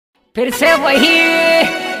फिर से वही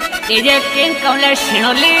DJ king Kamlesh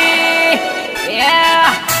सिनोली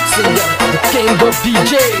king of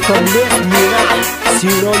DJ Kamlesh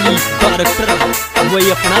सिनोली director वही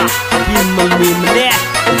अपना बिमले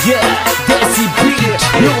देसी beat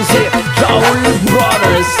music Rahul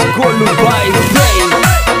brothers Golu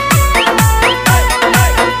भाई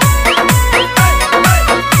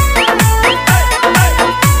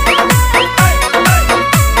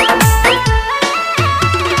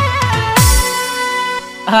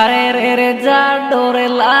हरे रे रे जा डोरे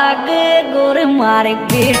लागे गोरे मारे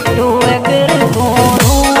बिट्टू अगर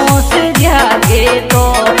गोरों से जागे तो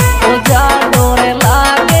ओ जा डोरे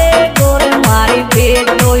लागे गोरे मारे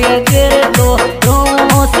बिट्टू अगर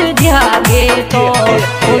गोरों से जागे तो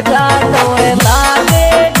ओ जा डोरे लागे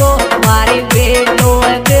गो मारे बिट्टू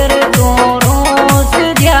अगर गोरों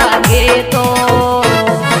से जागे तो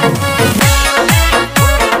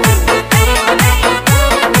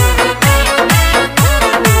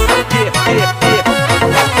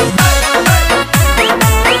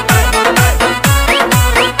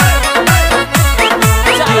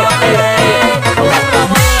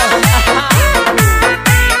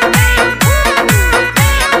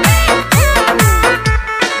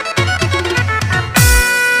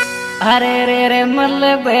हरे रे रे मल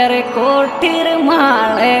बेर कोठीर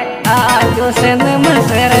माले आजो से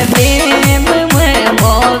नमसर देव में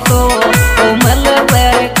मोसो ओ मल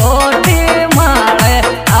बेर कोठीर माले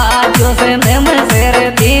आजो से नमसर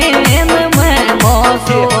देव में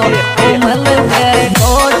मोसो ओ मल बेर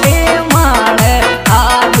कोठीर माले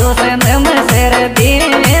आजो से नमसर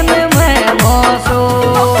देव में मोसो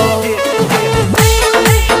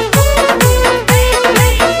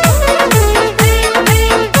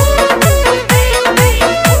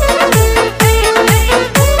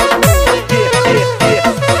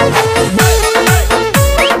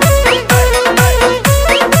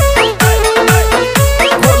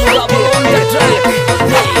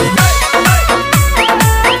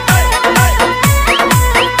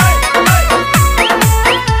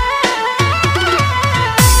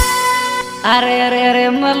अरे रे रे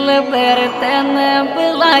मल बेर तेन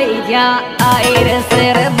बुलाई जा आई रे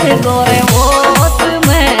सिर गोरे वोट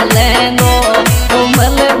में लेंगो तो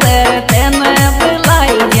मल बेर तेन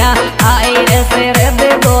बुलाई जा आई रे सिर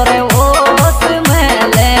गोरे वोट में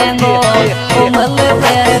लेंगो तो मल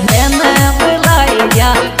बेर तेन बुलाई जा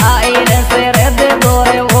आई रे सिर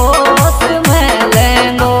गोरे वोट में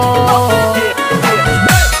लेंगो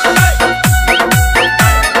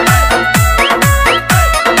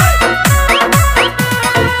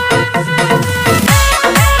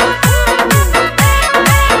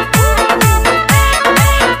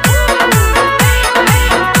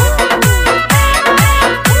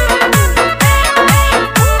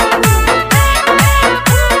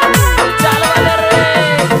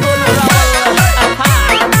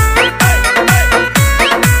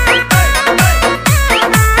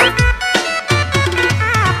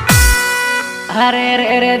हरे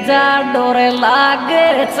रे रे जा डोरे लागे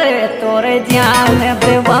से तोरे जान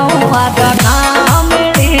देवाऊं आजा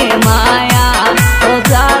कामड़ी माया तो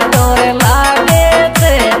जा डोरे लागे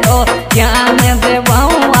से तो जान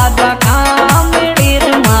देवाऊं आजा कामड़ी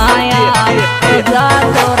माया तो जा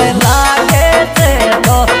डोरे लागे से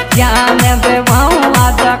तो जान देवाऊं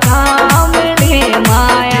आजा कामड़ी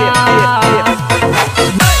माया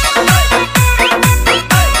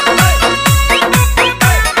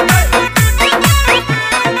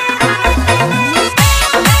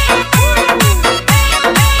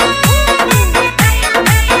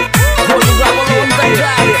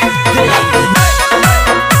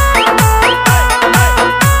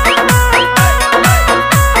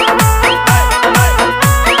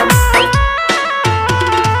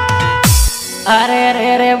अरे रे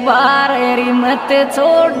रे बारेरी मत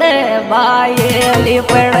छोड़े बाये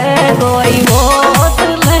पड़े गोरी वोट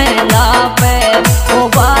लेगा पे ओ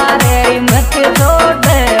बारेरी मत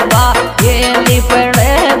छोड़े बाये पड़े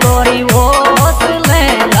गोरी वोट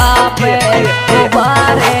लेगा पे ओ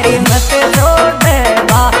बारेरी मत छोड़े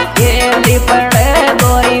बाये पड़े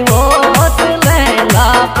गोरी वोट लेगा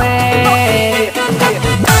पे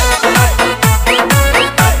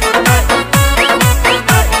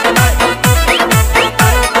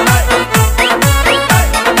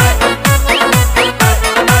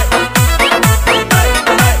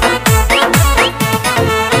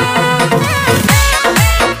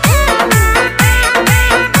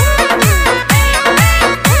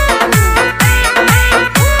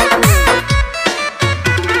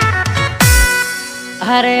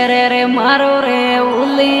हरे रे रे मारो रे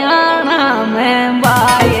उलियाना में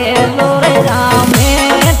बाये लोरे रामे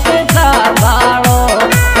बाड़ो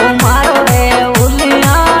मारो रे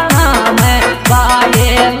उलियाना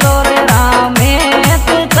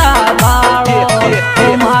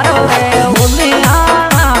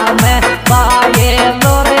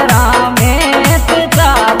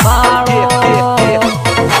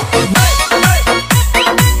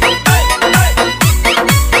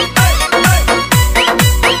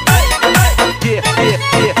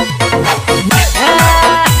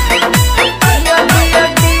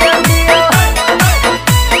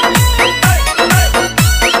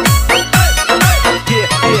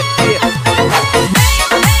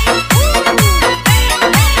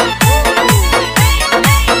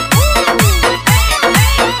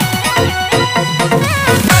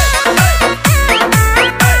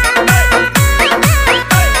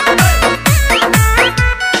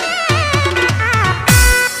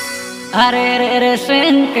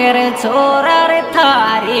रे छोरा रे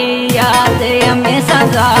थारी याद हमेशा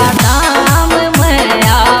नाम में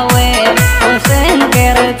आवे हुसैन के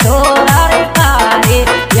रे छोरा रे थारी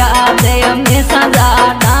याद हमेशा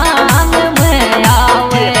नाम में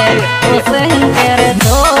आवे हुसैन के रे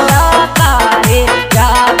छोरा थारी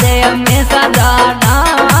याद हमेशा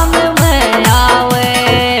नाम में आवे।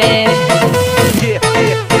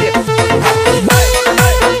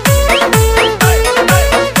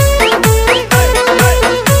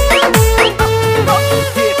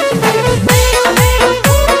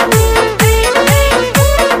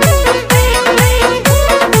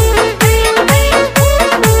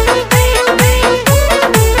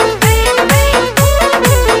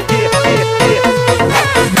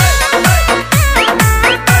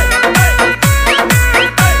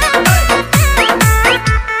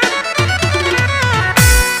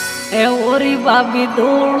 बाबी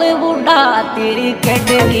धूल उड़ा तेरी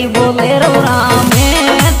कटरी बोलेरो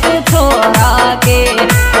रामेत छोरा के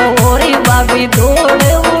ओरी बाबी धूल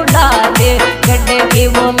उड़ा के कटरी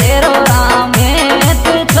बोलेरो रामेत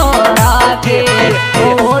छोरा के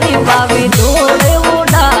ओरी बाबी धूल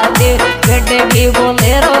उड़ा के कटरी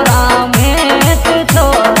बोलेरो रामेत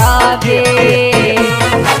छोरा के।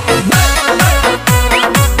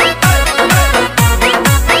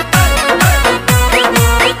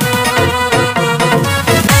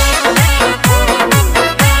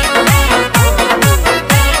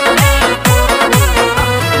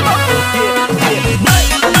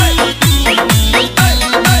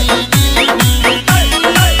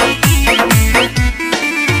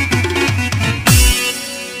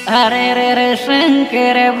 अरे रे रे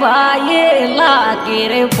शंकर बाये लाके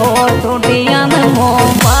रे फोटो डियन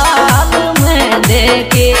मोबाइल में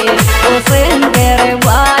देखे ओ शंकर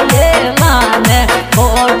बाये लाने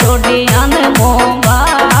फोटो डियन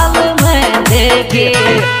मोबाइल में देखे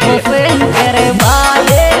ओ शंकर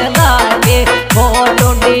बाये लाके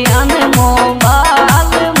फोटो डियन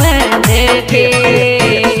मोबाइल में देखे।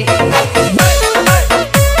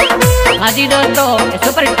 हाँ जी दोस्तों,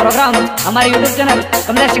 सुपर हिट प्रोग्राम हमारे YouTube channel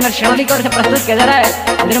Kamlesh singer Shinoli की ओर से प्रस्तुत किया जा रहा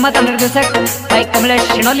है। निर्माता निर्देशक भाई कमलेश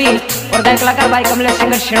शिनोली और गायक कलाकार भाई कमलेश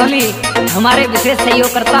सिंगर शिनोली। हमारे विशेष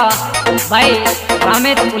सहयोगकर्ता भाई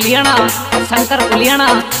रामेत उलियाना, शंकर उलियाना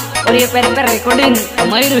और ये पर रिकॉर्डिंग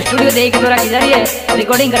मयूर स्टूडियो दे के द्वारा की जा रही है।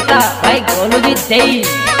 रिकॉर्डिंग करता भाई गोलू जी दई।